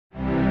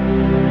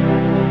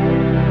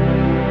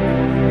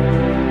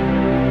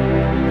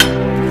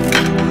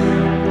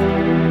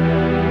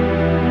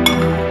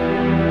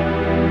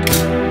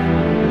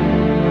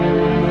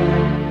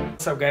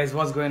guys,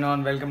 what's going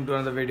on? Welcome to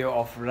another video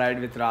of Ride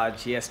with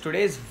Raj. Yes,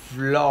 today's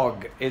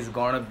vlog is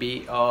gonna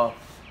be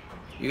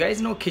you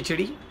guys know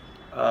khichdi,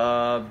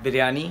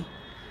 biryani,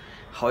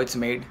 how it's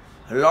made,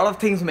 a lot of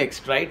things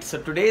mixed, right? So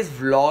today's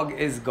vlog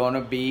is gonna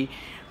be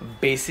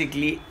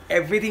basically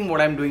everything what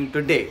I'm doing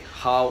today,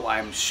 how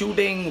I'm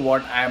shooting,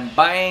 what I'm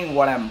buying,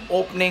 what I'm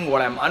opening,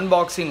 what I'm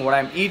unboxing, what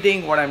I'm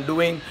eating, what I'm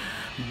doing,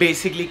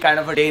 basically kind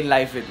of a day in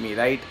life with me,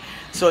 right?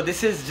 So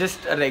this is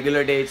just a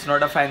regular day, it's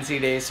not a fancy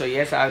day. So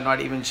yes, I have not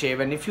even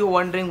shaved, and if you're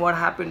wondering what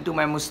happened to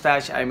my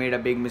mustache, I made a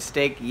big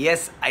mistake.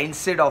 Yes,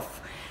 instead of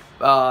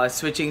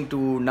switching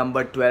to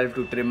number 12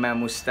 to trim my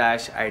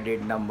mustache, I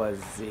did number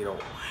 0.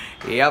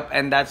 Yep,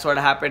 and that's what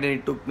happened, and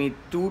it took me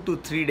 2 to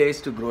 3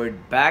 days to grow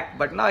it back,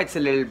 but now it's a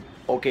little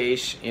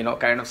okay-ish, you know,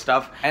 kind of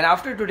stuff. And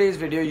after today's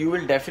video, you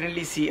will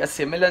definitely see a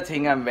similar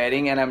thing I'm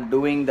wearing, and I'm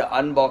doing the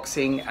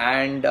unboxing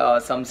and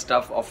some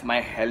stuff of my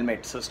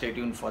helmet, so stay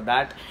tuned for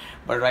that.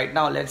 But right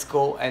now, let's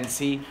go and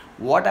see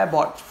what I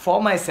bought for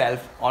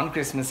myself on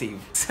Christmas Eve.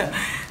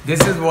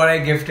 This is what I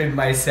gifted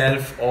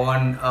myself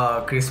on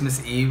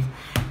Christmas Eve,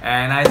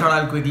 and I thought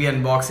I'll quickly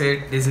unbox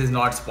it. This is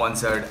not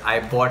sponsored. I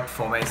bought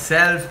for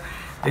myself.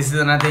 This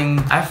is nothing.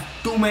 I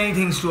have too many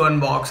things to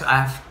unbox.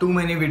 I have too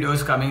many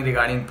videos coming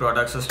regarding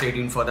products, so stay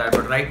tuned for that.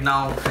 But right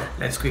now,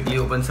 let's quickly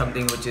open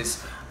something which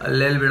is a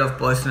little bit of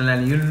personal,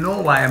 and you'll know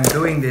why I'm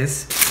doing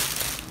this.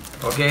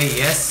 Okay,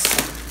 yes.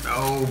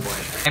 Oh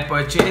boy. I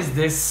purchased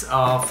this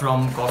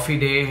from Coffee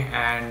Day,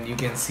 and you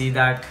can see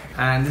that,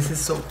 and this is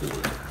so cool.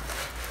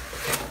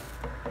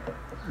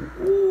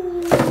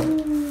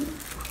 Ooh.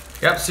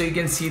 Yep, so you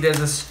can see there's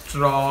a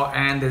straw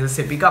and there's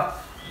a sippy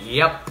cup.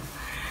 Yep.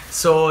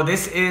 So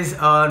this is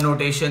a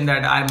notation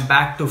that I'm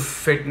back to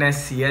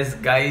fitness. Yes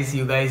guys,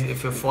 you guys,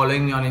 if you're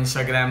following me on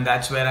Instagram,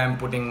 that's where I'm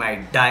putting my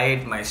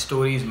diet, my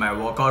stories, my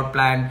workout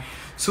plan.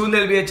 Soon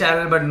there'll be a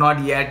channel, but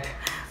not yet.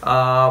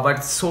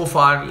 But so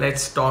far,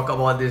 let's talk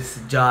about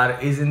this jar.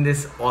 Isn't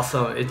this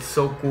awesome? It's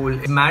so cool.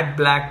 It's matte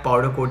black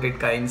powder coated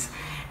kinds,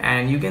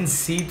 and you can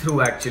see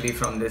through actually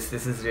from this.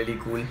 This is really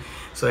cool.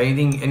 So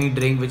any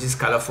drink which is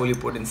colorful, you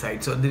put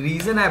inside. So the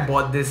reason I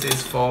bought this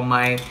is for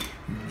my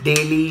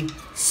daily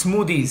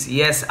smoothies.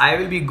 Yes, I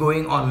will be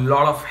going on a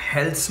lot of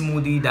health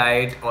smoothie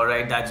diet. All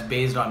right, that's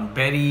based on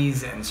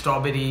berries and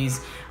strawberries,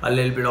 a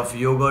little bit of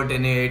yogurt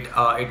in it.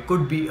 It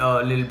could be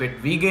a little bit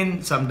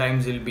vegan,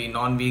 sometimes it'll be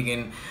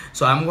non-vegan.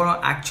 So I'm gonna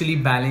actually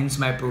balance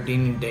my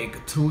protein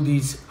intake through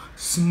these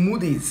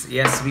smoothies.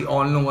 Yes, we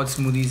all know what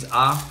smoothies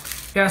are.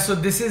 Yeah, so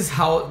this is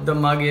how the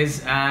mug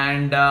is,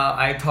 and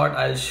I thought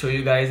I'll show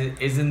you guys.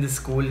 Isn't this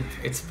cool?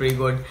 It's pretty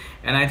good,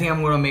 and I think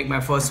I'm gonna make my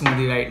first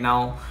smoothie right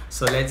now.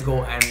 So let's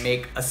go and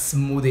make a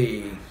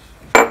smoothie.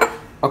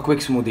 A quick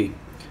smoothie.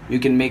 You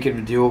can make it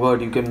with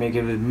yogurt, you can make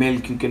it with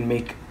milk, you can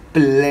make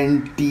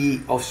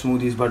plenty of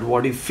smoothies, but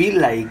what you feel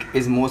like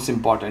is most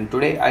important.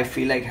 Today I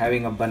feel like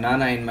having a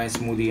banana in my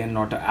smoothie and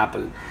not an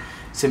apple.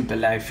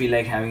 Simple. I feel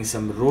like having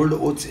some rolled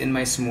oats in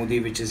my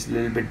smoothie, which is a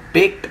little bit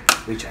baked,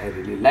 which I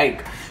really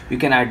like. You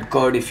can add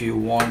curd if you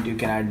want, you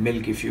can add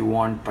milk if you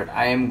want, but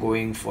I am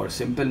going for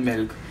simple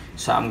milk.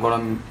 So I'm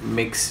gonna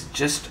mix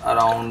just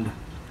around,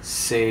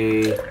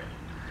 say,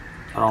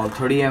 around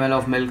 30 ml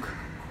of milk.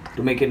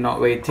 To make it not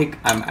very thick,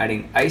 I'm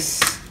adding ice.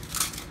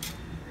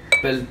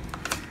 Well,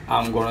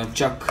 I'm gonna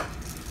chuck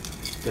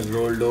the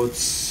rolled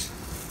oats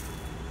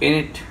in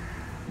it,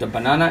 the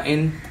banana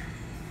in.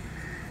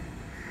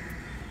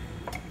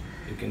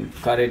 You can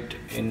cut it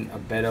in a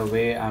better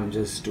way. I'm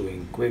just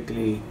doing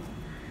quickly.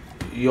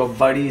 Your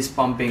body is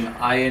pumping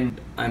iron.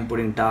 I'm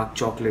putting dark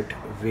chocolate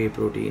whey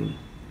protein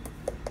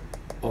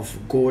of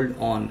Gold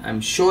On. I'm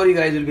sure you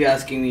guys will be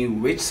asking me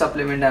which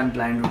supplement I'm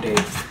planning to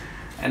take,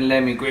 and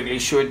let me quickly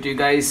show it to you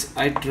guys.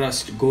 I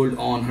trust Gold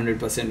On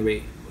 100%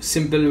 whey.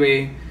 Simple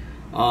whey,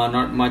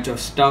 not much of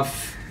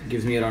stuff.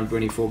 Gives me around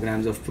 24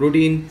 grams of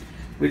protein.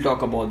 We'll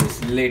talk about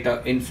this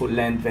later in full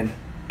length when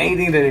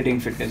anything relating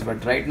fitness,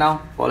 but right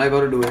now all I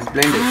gotta do is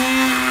blend it.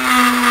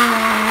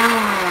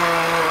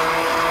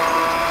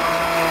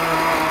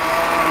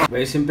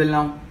 Very simple.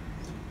 Now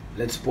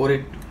let's pour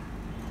it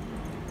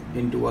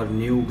into our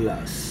new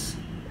glass.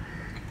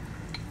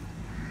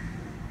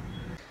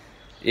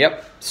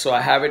 Yep, so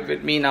I have it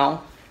with me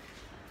now.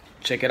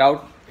 Check it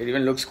out. It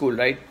even looks cool,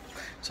 right?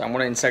 So I'm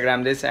gonna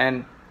Instagram this,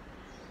 and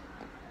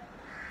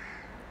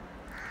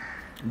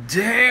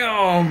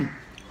damn,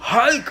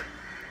 Hulk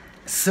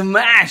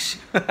smash.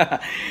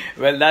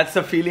 Well, that's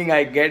the feeling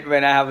I get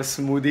when I have a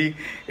smoothie.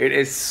 It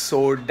is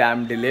so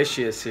damn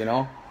delicious, you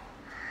know.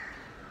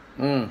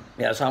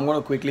 Yeah, so I'm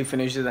gonna quickly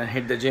finish this and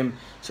hit the gym.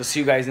 So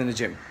see you guys in the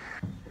gym.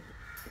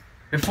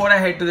 Before I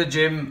head to the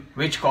gym,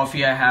 which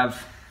coffee I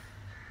have?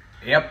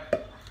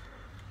 Yep,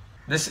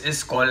 this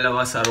is called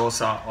Lava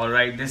Sarosa. All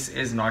right, this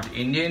is not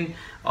Indian.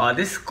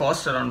 This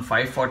costs around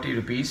 540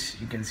 rupees.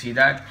 You can see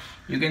that.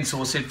 You can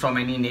source it from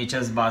any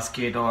Nature's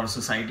Basket or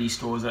Society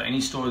stores or any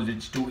stores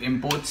which do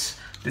imports.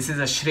 This is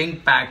a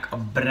shrink pack, a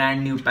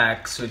brand new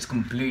pack, so it's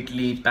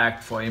completely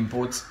packed for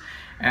imports.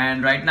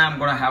 And right now I'm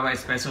gonna have an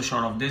espresso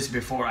shot of this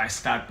before I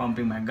start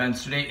pumping my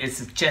guns. Today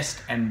it's a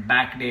chest and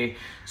back day,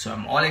 so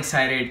I'm all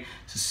excited.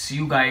 So see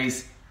you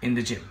guys in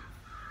the gym.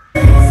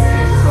 So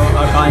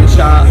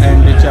Akansha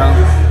and Richa,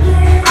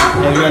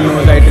 everyone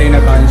knows I train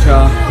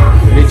Akansha.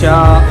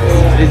 Richa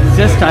is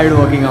just started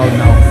working out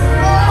now.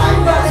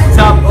 What's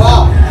up?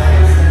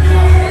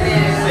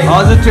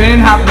 How's the training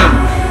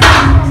happening?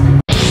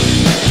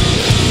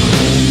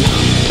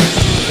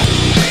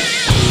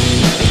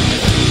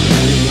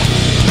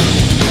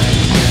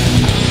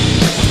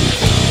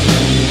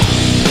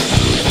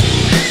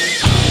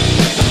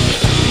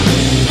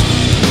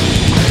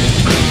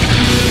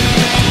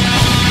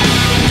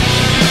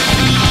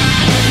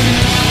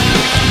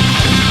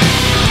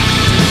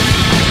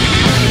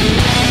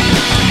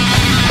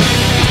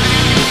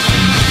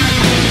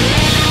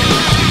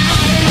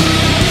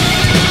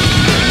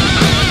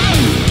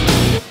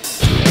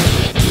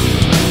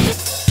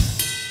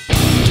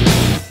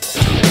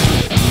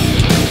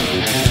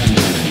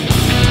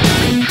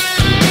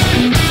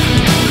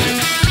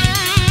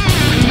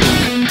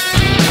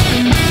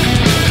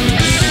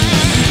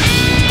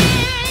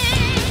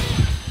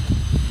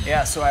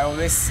 Yeah, so I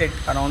always sit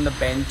around the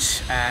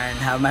bench and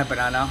have my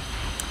banana.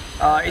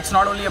 It's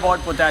not only about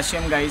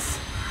potassium, guys.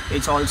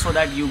 It's also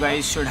that you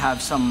guys should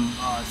have some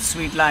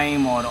sweet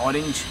lime or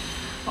orange.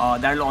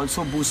 That will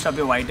also boost up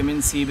your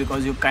vitamin C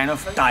because you're kind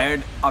of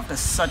tired after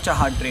such a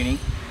hard training.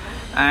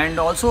 And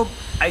also,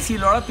 I see a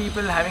lot of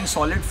people having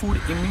solid food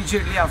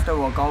immediately after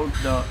workout.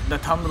 The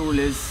thumb rule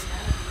is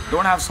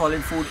don't have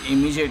solid food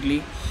immediately.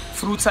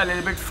 Fruits are a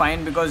little bit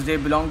fine because they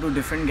belong to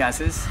different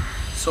gases.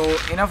 So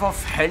enough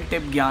of health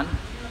tip gyan.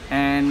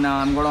 And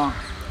I'm gonna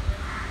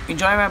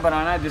enjoy my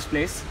banana at this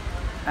place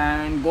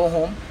and go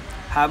home,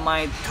 have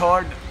my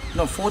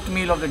fourth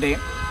meal of the day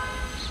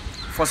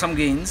for some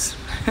gains.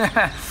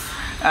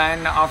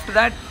 And after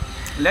that,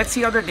 let's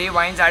see how the day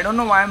winds. I don't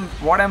know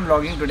what I'm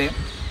vlogging today.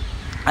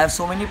 I have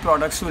so many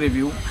products to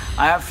review.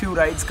 I have few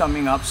rides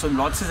coming up, so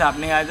lots is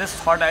happening. I just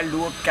thought I'll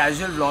do a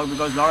casual vlog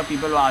because a lot of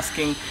people were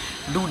asking,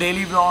 do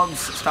daily vlogs,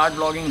 start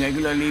vlogging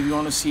regularly if you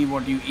want to see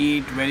what you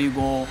eat, where you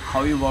go,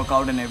 how you work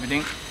out and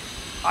everything.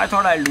 I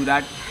thought I'll do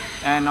that,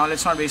 and now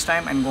let's not waste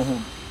time and go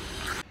home.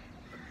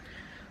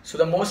 So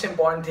the most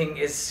important thing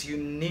is you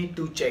need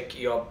to check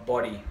your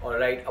body,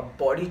 alright? A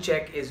body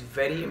check is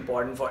very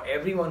important for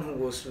everyone who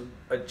goes to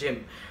a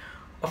gym.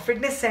 A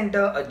fitness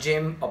center, a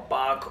gym, a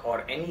park,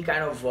 or any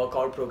kind of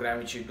workout program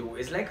which you do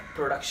is like a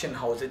production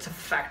house. It's a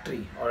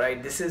factory,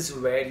 alright? This is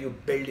where you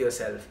build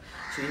yourself.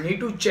 So you need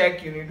to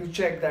check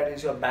that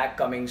is your back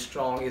coming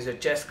strong, is your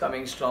chest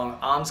coming strong,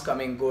 arms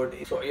coming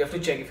good. So you have to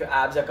check if your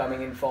abs are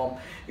coming in form.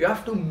 You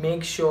have to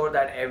make sure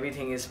that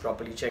everything is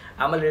properly checked.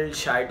 I'm a little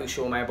shy to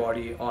show my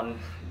body on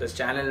this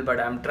channel, but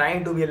I'm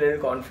trying to be a little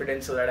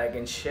confident so that I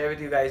can share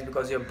with you guys,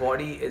 because your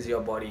body is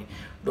your body.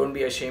 Don't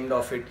be ashamed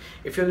of it.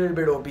 If you're a little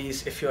bit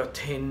obese, if you're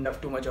thin,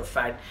 have too much of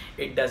fat,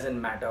 it doesn't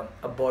matter.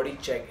 A body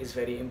check is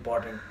very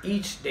important.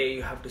 Each day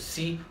you have to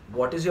see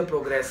what is your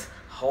progress,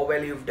 how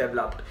well you've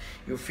developed.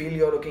 You feel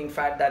you're looking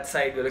fat that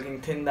side, you're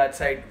looking thin that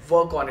side,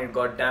 work on it,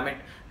 god damn it.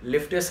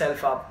 Lift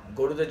yourself up,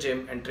 go to the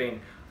gym and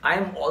train. I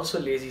am also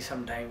lazy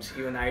sometimes.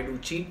 Even I do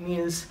cheat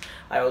meals.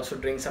 I also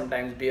drink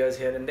sometimes beers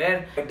here and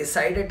there. I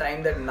decide a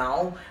time that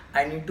now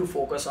I need to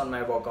focus on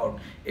my workout.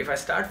 If I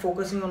start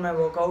focusing on my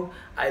workout,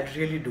 I'll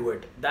really do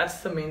it.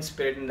 That's the main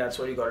spirit, and that's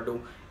what you gotta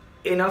do.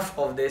 Enough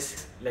of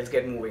this, let's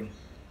get moving.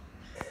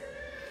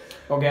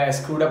 Okay, I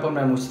screwed up on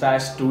my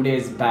mustache 2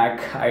 days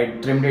back. I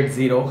trimmed it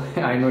 0.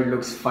 I know it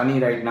looks funny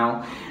right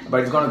now,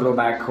 but it's gonna grow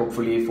back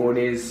hopefully. 4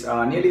 days,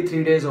 nearly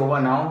 3 days over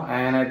now,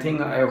 and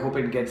I hope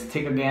it gets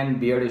thick again.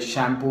 Beard is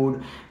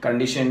shampooed,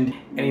 conditioned.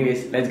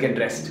 Anyways, let's get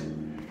dressed.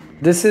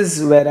 This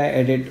is where I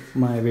edit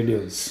my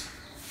videos.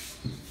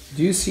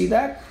 Do you see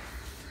that?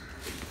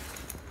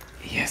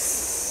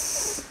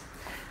 Yes.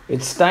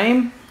 It's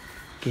time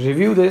to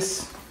review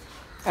this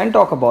and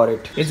talk about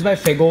it. It's by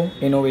Fego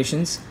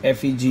Innovations,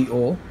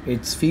 F-E-G-O.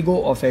 It's Fego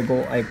or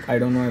Fego. I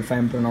don't know if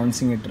I'm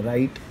pronouncing it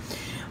right.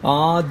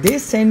 They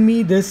sent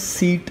me this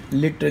seat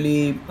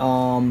literally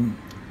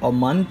a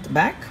month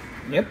back.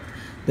 Yep.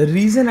 The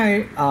reason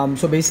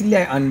so basically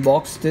I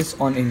unboxed this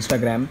on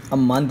Instagram a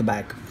month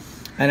back,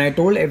 and I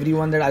told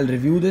everyone that I'll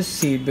review this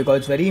seat because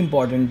it's very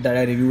important that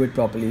I review it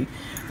properly,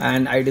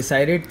 and I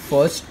decided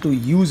first to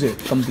use it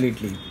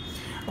completely.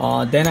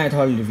 Then I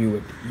thought I'll review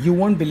it. You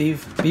won't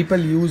believe, people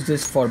use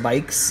this for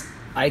bikes.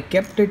 I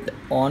kept it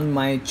on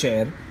my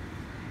chair,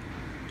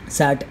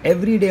 sat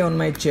every day on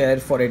my chair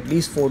for at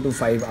least 4 to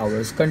 5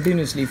 hours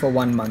continuously for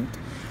 1 month.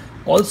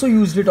 Also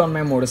used it on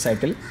my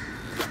motorcycle.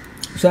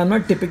 So I'm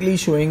not typically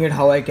showing it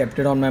how I kept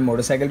it on my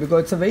motorcycle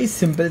because it's a very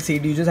simple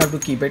seat. You just have to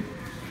keep it.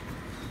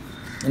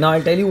 Now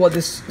I'll tell you what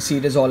this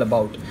seat is all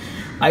about.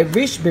 I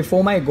wish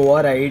before my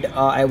Goa ride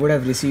I would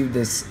have received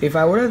this. If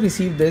I would have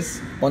received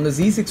this on the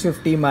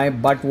Z650, my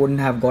butt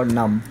wouldn't have got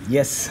numb.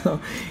 Yes,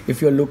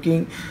 if you're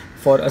looking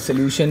for a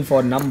solution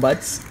for numb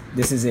butts,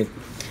 this is it.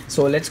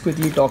 So let's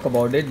quickly talk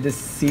about it. This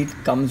seat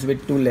comes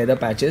with two leather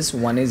patches.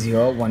 One is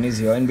here, one is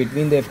here. In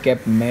between they've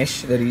kept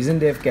mesh. The reason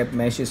they've kept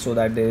mesh is so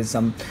that there is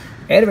some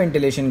air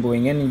ventilation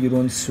going in and you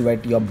don't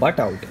sweat your butt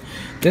out.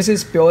 This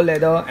is pure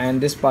leather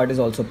and this part is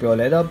also pure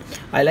leather.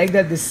 I like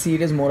that this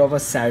seat is more of a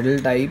saddle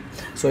type,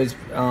 so it's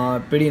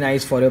pretty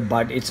nice for your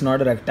butt. It's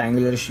not a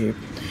rectangular shape.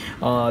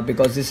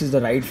 Because this is the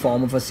right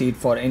form of a seat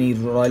for any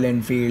Royal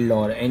Enfield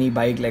or any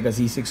bike like a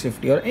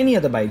Z650 or any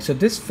other bike. So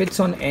this fits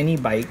on any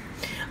bike.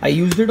 I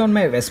used it on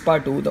my Vespa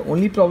too. The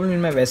only problem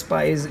in my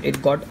Vespa is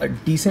it got a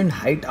decent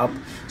height up,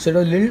 so it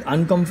was a little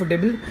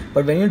uncomfortable.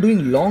 But when you're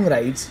doing long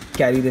rides,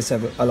 carry this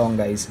along,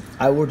 guys.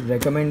 I would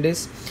recommend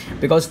this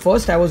because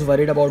first I was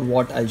worried about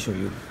what I'll show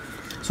you.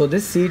 So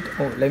this seat,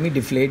 let me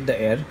deflate the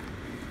air.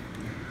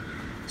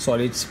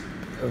 Sorry, it's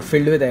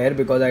filled with air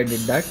because I did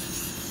that.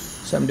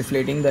 So I'm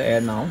deflating the air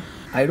now.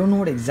 I don't know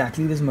what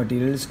exactly this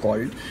material is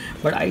called,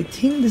 but I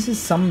think this is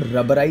some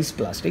rubberized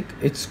plastic.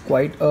 It's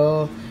quite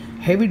a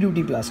heavy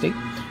duty plastic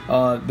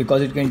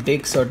because it can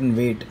take certain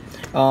weight.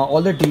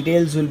 All the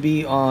details will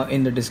be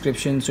in the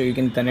description, so you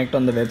can connect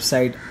on the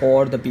website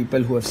or the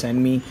people who have sent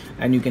me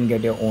and you can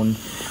get your own.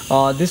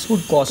 This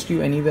would cost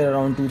you anywhere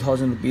around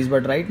 2000 rupees,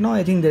 but right now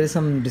I think there is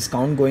some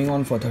discount going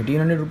on for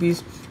 1300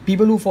 rupees.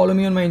 People who follow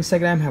me on my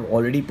Instagram have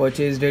already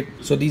purchased it.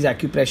 So these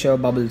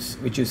acupressure bubbles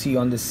which you see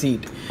on the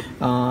seat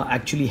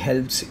actually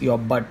helps your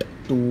butt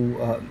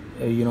to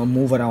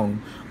move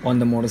around on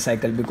the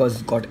motorcycle because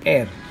it's got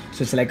air.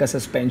 So it's like a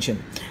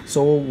suspension.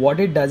 So what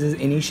it does is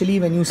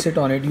initially when you sit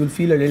on it, you'll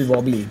feel a little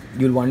wobbly.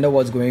 You'll wonder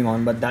what's going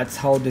on, but that's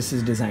how this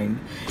is designed.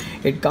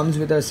 It comes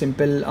with a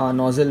simple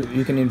nozzle.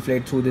 You can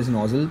inflate through this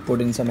nozzle,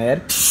 put in some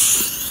air.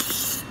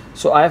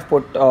 So I have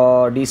put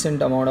a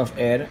decent amount of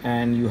air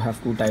and you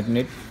have to tighten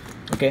it.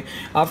 Okay.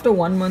 After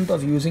 1 month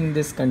of using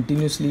this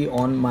continuously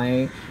on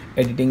my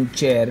editing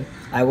chair,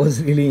 I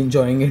was really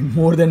enjoying it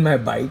more than my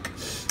bike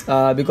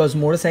because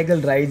motorcycle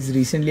rides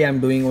recently I'm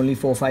doing only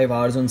 4-5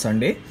 hours on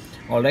Sunday.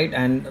 Alright,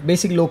 and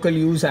basic local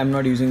use I'm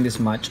not using this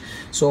much.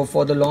 So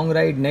for the long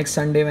ride next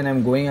Sunday when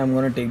I'm going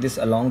to take this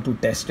along to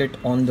test it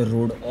on the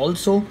road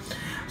also.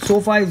 So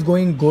far it's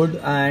going good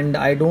and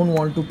I don't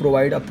want to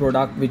provide a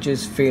product which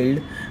is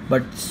failed,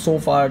 but so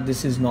far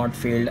this is not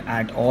failed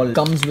at all. It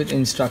comes with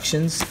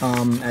instructions.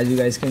 As you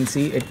guys can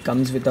see, it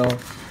comes with a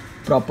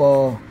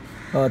proper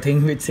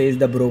thing which says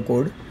the bro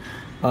code.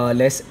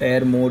 Less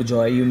air, more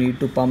joy. You need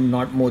to pump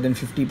not more than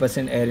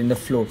 50% air in the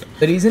float.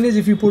 The reason is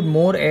if you put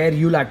more air,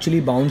 you'll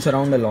actually bounce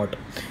around a lot.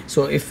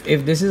 So if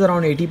this is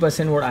around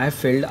 80% what I have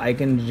filled, I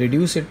can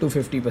reduce it to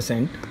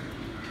 50%.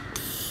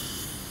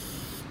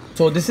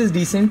 So this is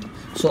decent.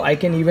 So I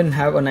can even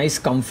have a nice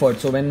comfort.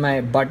 So when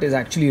my butt is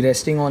actually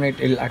resting on it,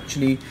 it'll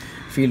actually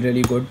feel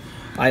really good.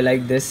 I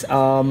like this.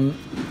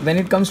 When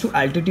it comes to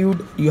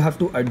altitude, you have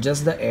to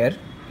adjust the air.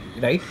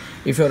 Right,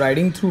 if you're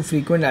riding through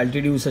frequent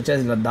altitudes such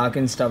as Ladakh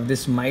and stuff,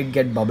 this might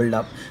get bubbled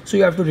up, so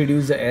you have to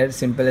reduce the air.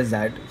 Simple as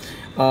that.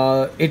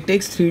 It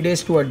takes 3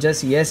 days to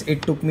adjust. Yes,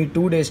 it took me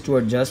 2 days to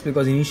adjust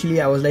because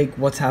initially I was like,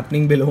 what's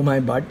happening below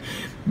my butt?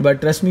 But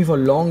trust me, for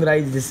long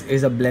rides this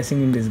is a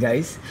blessing in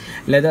disguise.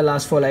 Leather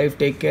lasts for life.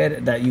 Take care.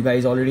 That you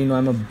guys already know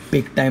I'm a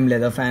big time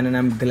leather fan and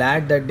I'm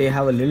glad that they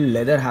have a little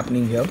leather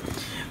happening here.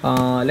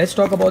 Let's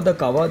talk about the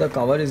cover. The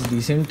cover is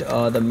decent.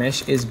 The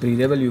mesh is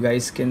breathable. You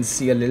guys can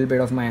see a little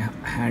bit of my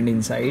hand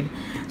inside.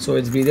 So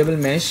it's breathable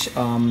mesh.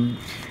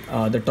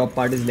 The top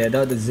part is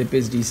leather. The zip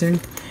is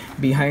decent.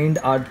 Behind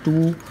are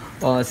two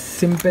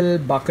simple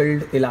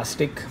buckled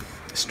elastic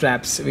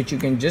straps which you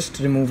can just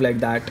remove like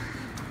that,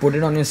 put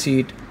it on your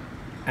seat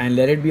and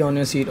let it be on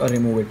your seat or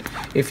remove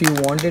it. If you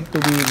want it to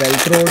be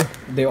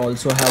velcroed, they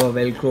also have a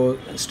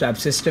velcro strap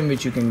system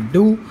which you can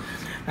do.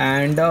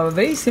 And a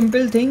very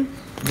simple thing,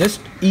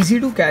 just easy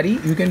to carry.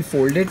 You can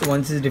fold it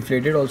once it's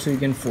deflated. Also you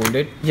can fold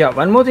it. Yeah,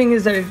 one more thing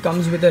is that it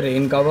comes with a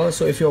rain cover.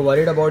 So if you're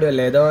worried about your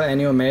leather and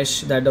your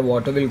mesh that the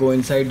water will go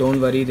inside, don't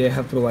worry, they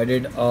have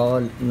provided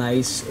a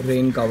nice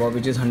rain cover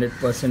which is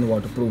 100%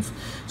 waterproof.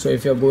 So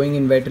if you're going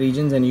in wet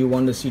regions and you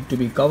want the seat to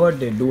be covered,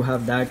 they do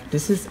have that.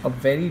 This is a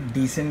very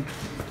decent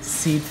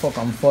seat for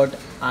comfort.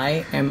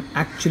 I am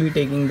actually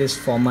taking this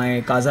for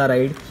my Kaza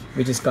ride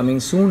which is coming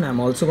soon.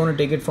 I'm also going to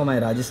take it for my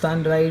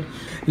Rajasthan ride.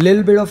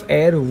 Little bit of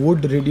air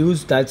would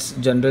reduce, that's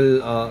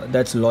general,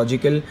 that's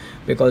logical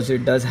because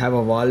it does have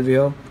a valve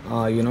here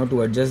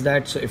to adjust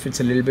that. So if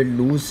it's a little bit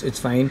loose, it's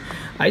fine.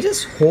 I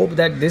just hope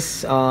that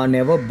this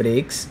never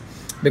breaks,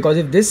 because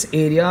if this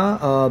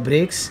area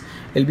breaks,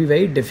 it'll be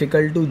very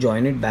difficult to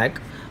join it back.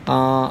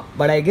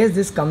 But I guess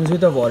this comes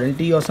with a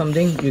warranty or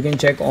something. You can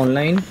check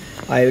online.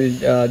 I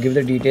will give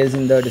the details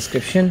in the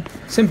description.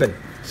 Simple.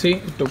 See,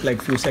 it took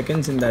like few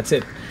seconds and that's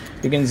it.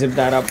 You can zip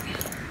that up.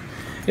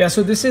 Yeah,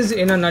 so this is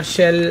in a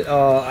nutshell.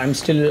 I'm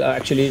still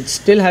actually, it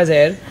still has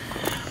air.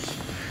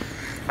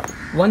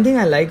 One thing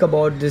I like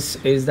about this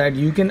is that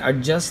you can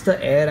adjust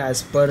the air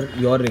as per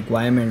your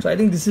requirement. So I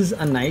think this is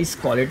a nice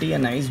quality, a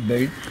nice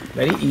build,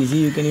 very easy.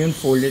 You can even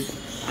fold it.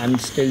 I'm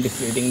still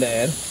deflating the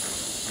air.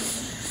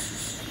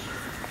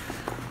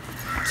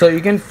 So you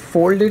can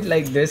fold it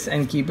like this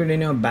and keep it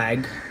in your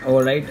bag,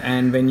 all right?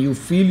 And when you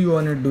feel you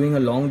are doing a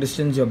long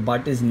distance, your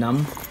butt is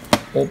numb,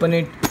 open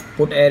it,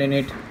 put air in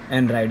it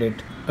and ride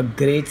it. A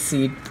great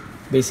seat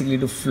basically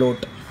to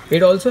float.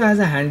 It also has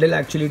a handle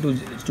actually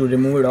to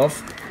remove it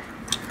off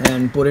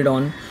and put it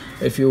on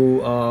if you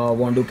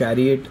want to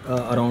carry it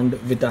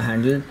around with a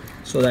handle,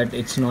 so that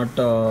it's not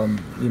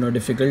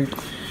difficult.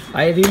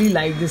 I really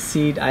like this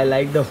seat. I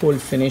like the whole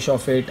finish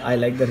of it. I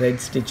like the red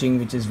stitching,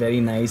 which is very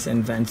nice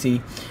and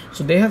fancy.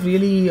 So they have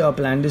really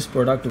planned this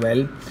product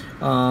well.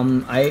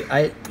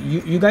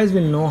 You guys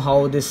will know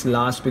how this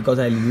lasts because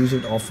I'll use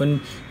it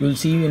often. You'll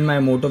see in my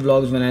motor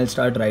vlogs when I'll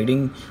start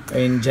riding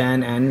in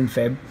Jan and in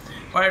Feb.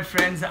 Alright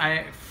friends,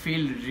 I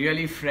feel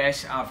really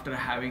fresh after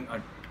having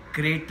a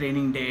great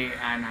training day,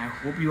 and I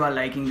hope you are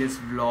liking this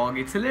vlog.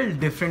 It's a little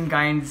different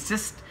kind.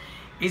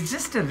 It's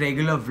just a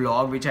regular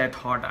vlog which I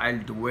thought I'll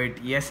do it.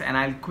 Yes, and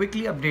I'll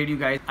quickly update you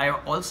guys. I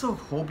also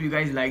hope you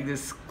guys like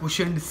this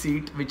cushioned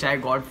seat which I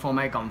got for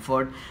my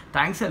comfort.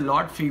 Thanks a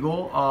lot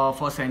Fego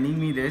for sending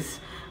me this.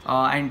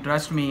 And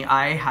trust me,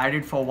 I had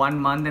it for 1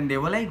 month and they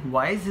were like,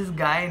 why is this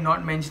guy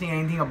not mentioning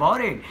anything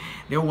about it?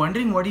 They were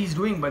wondering what he's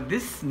doing, but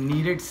this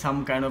needed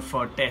some kind of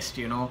test,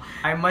 you know.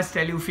 I must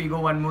tell you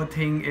Fego, one more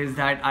thing is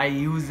that I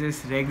use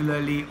this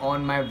regularly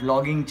on my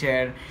vlogging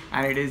chair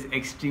and it is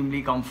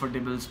extremely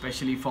comfortable,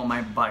 especially for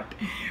my butt.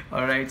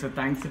 Alright, so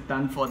thanks a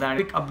ton for that.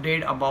 Quick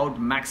update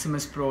about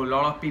Maximus Pro. A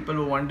lot of people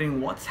were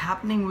wondering what's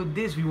happening with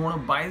this. We want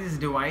to buy this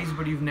device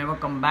but you've never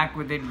come back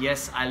with it.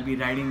 Yes, I'll be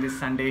riding this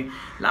Sunday.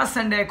 Last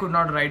Sunday I could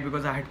not ride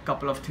because I had a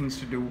couple of things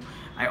to do.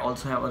 I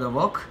also have other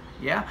work.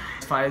 Yeah,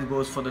 as far as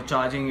goes for the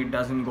charging, it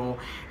doesn't go.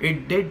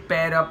 It did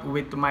pair up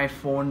with my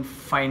phone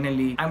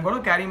finally. I'm going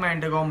to carry my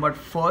intercom, but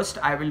first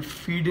I will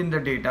feed in the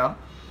data,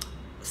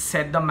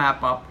 set the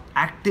map up,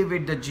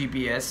 activate the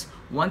GPS.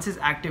 Once it's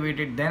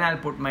activated, then I'll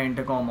put my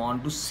intercom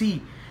on to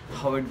see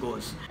how it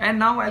goes. And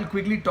now I'll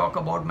quickly talk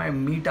about my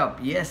meetup.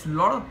 Yes, a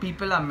lot of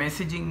people are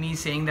messaging me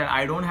saying that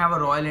I don't have a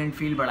Royal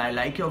Enfield but I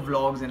like your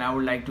vlogs and I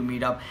would like to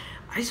meet up.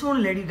 I just want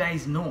to let you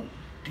guys know,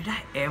 did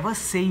I ever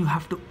say you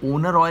have to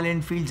own a Royal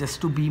Enfield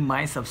just to be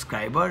my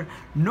subscriber?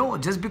 No,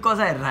 just because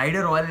I ride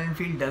a Royal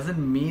Enfield doesn't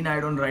mean I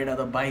don't ride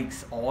other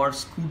bikes or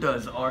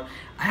scooters, or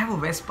I have a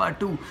Vespa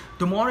too.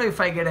 Tomorrow if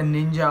I get a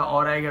Ninja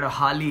or I get a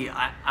Harley,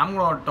 I'm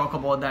going to talk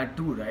about that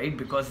too, right?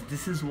 Because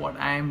this is what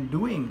I am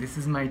doing. This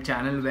is my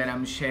channel where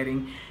I'm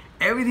sharing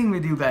everything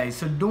with you guys.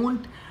 So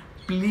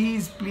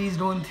please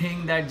don't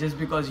think that just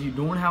because you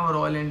don't have a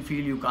Royal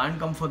Enfield you can't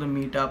come for the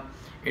meetup.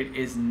 It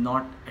is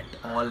not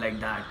at all like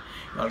that.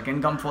 Y'all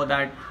can come for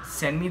that.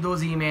 Send me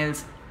those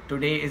emails.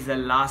 Today is the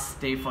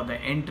last day for the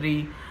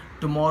entry.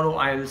 Tomorrow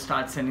I will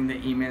start sending the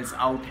emails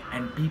out,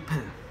 and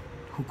people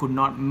who could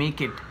not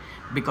make it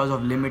because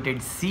of limited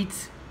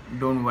seats,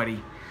 don't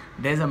worry.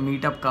 There's a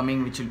meetup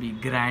coming which will be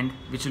grand,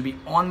 which will be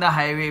on the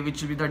highway,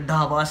 which will be the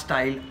dhaba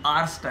style,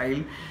 our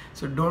style.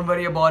 So don't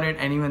worry about it.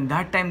 And even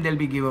that time there'll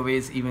be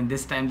giveaways. Even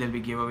this time there'll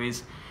be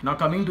giveaways. Now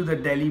coming to the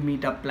Delhi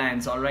meetup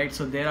plans. Alright,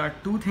 so there are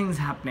two things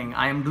happening.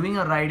 I am doing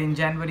a ride in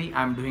January.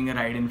 I'm doing a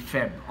ride in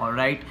Feb.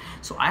 Alright,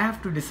 so I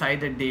have to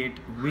decide the date,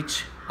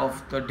 which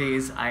of the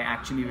days I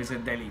actually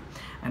visit Delhi.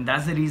 And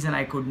that's the reason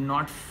I could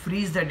not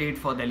freeze the date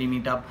for Delhi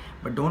meetup.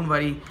 But don't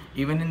worry,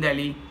 even in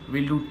Delhi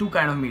we'll do two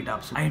kind of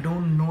meetups. I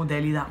don't know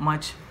Delhi that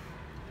much.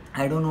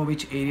 I don't know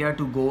which area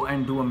to go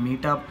and do a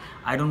meetup.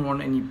 I don't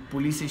want any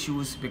police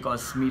issues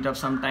because meetups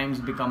sometimes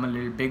become a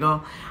little bigger,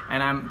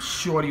 and I'm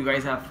sure you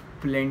guys have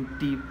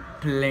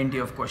plenty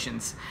of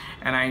questions,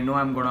 and I know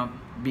I'm gonna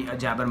be a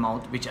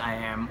jabbermouth, which I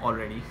am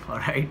already.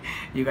 Alright,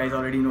 you guys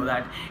already know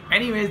that.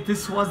 Anyways,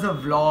 this was the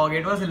vlog.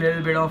 It was a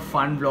little bit of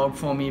fun vlog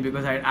for me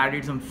because I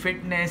added some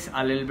fitness,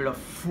 a little bit of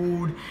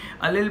food,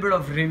 a little bit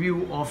of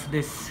review of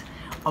this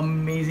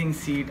amazing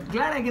seat.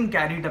 Glad I can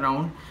carry it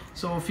around.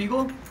 So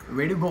Fego,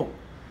 way to go.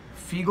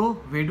 Fego,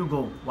 way to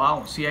go.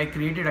 Wow, see, I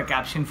created a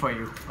caption for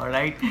you.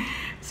 Alright,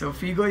 so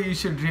Fego, you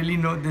should really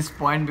know this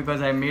point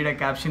because I made a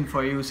caption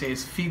for you,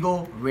 says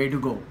Fego, way to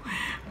go.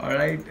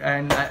 Alright,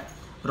 and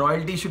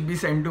royalty should be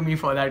sent to me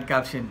for that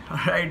caption.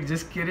 Alright,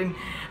 just kidding.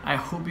 I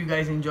hope you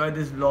guys enjoyed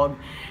this vlog.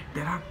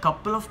 There are a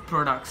couple of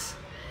products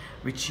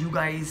which you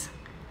guys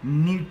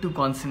need to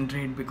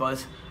concentrate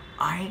because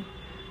I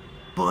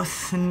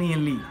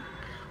personally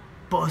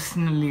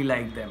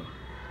like them.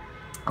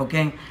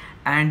 Okay,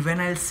 and when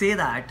I'll say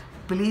that,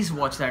 please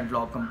watch that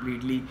vlog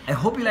completely. I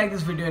hope you like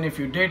this video, and if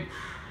you did,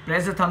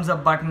 press the thumbs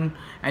up button.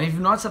 And if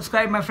you've not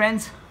subscribed, my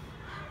friends,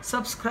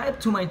 subscribe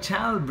to my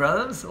channel,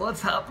 brothers.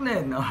 What's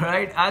happening?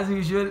 Alright, as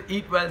usual,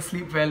 eat well,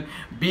 sleep well,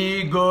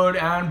 be good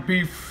and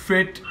be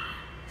fit.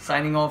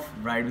 Signing off,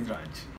 Ride with Raj.